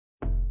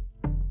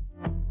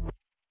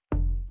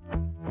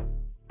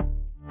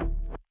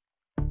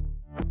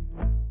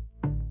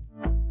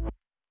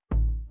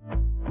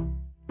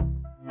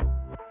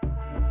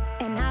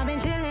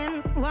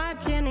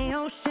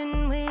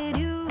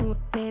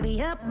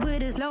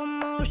with a slow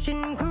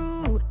motion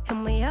crew,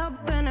 and we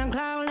up in our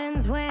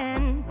cloudlands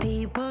when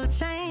people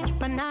change,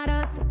 but not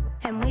us.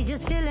 And we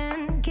just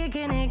chillin',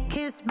 kicking it,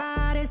 kissed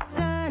by the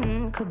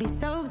sun. Could be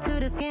soaked to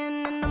the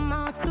skin in the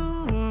mall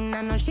soon.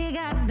 I know she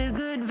got the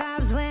good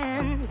vibes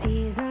when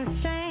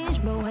seasons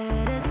change, but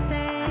we're the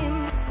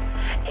same.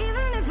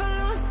 Even if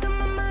I lost all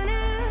my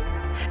money,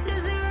 the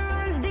zero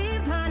runs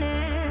deep,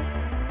 honey.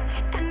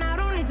 And I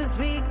don't need to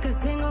speak a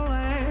single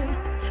word,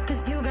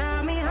 'cause you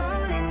got me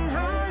holding,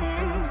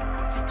 holding.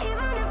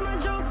 Even if my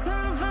jokes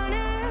aren't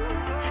funny,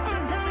 my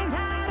tongue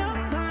tied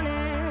up on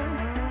it.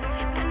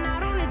 And I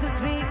don't need to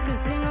speak a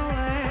single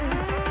word,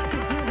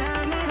 'cause you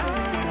got me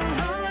holding,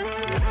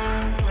 holding.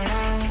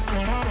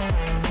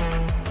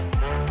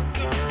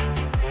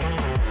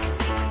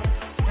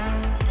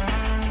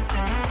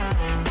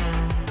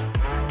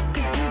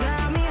 'Cause you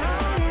got me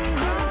holding,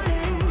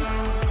 holding.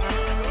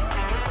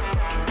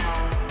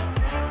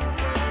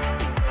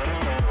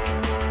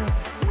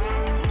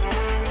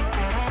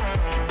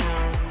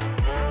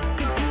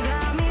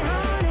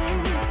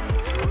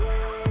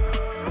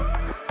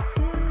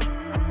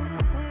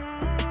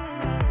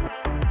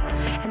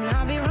 And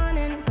I'll be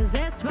running,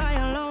 possessed by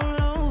a low,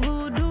 low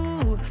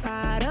voodoo.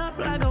 Fired up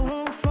like a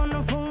wolf on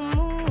the full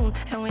moon.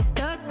 And we're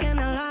stuck in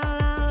a la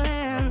la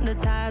land. The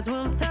tides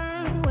will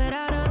turn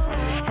without us.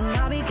 And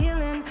I'll be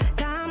killing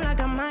time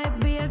like I might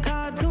be a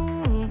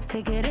cartoon.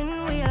 Take it in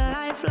real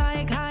life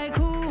like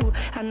haiku.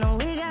 I know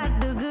we got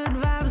the good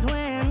vibes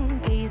when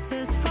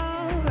pieces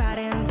fall right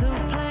into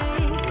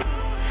place.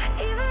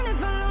 Even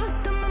if I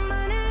lost all my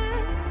money,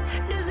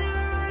 the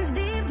zero runs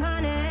deep,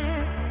 honey.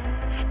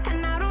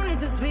 And I don't need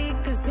to speak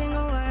a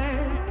single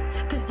word,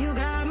 'cause you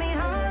got me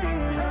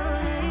holding,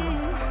 holding.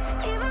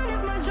 Even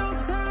if my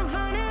jokes aren't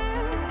funny,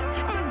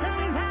 my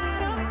tongue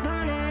tied up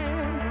on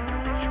it.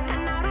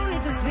 And I don't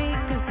need to speak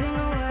a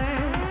single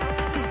word,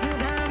 'cause you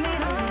got me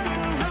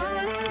holding,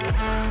 holding.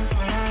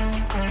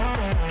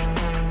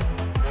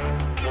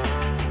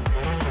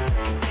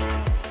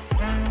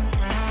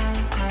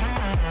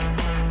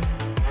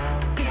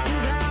 'Cause you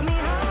got me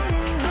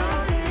holding,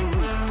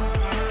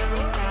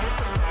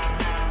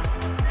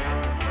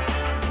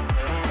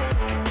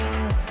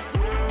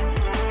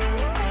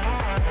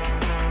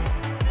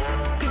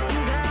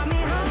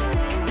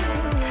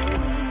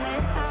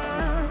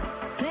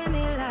 play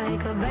me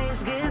like a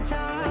bass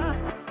guitar,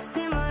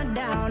 simmer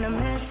down and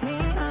mess me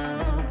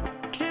up,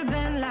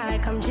 tripping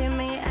like I'm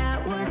Jimmy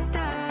at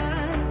Woodstock.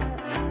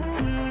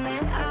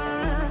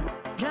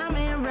 Drive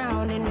me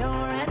around in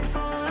your red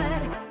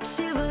Ford,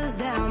 shivers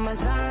down my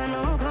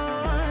spinal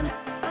cord.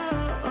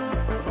 Oh,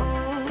 oh, oh,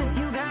 oh. 'Cause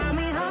you got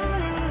me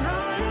holding,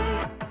 holding.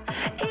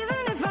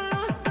 Even if I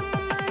lost all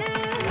my money,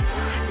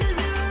 the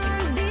zero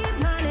runs deep,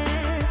 honey.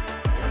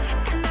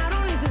 And I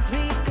don't need to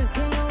speak a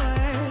single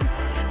word,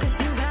 'cause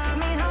you got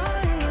me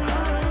holding,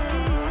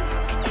 holding.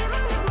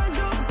 Even if my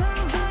jokes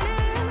aren't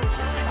funny,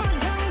 my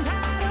tongue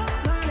tied up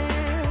on it.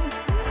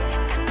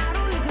 And I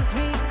don't need to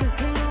speak a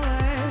single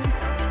word,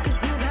 'cause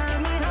you got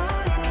me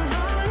holding,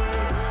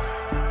 holding.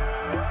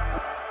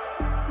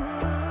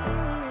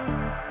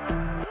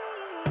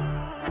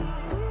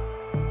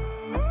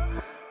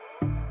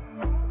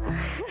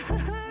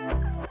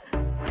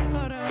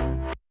 Hold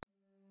on.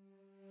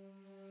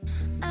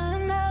 I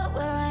don't know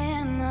where I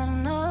am, I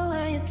don't know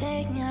where you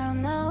take me, I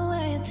don't know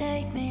where you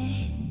take me.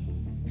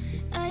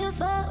 I just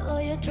follow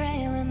your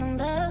trail and I'm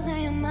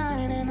losing your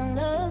mind and I'm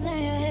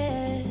losing your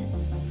head.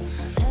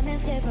 Let me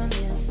escape from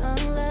this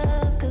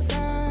love, 'cause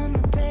I'm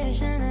a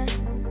prisoner.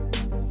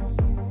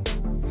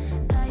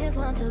 I just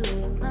want to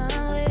look my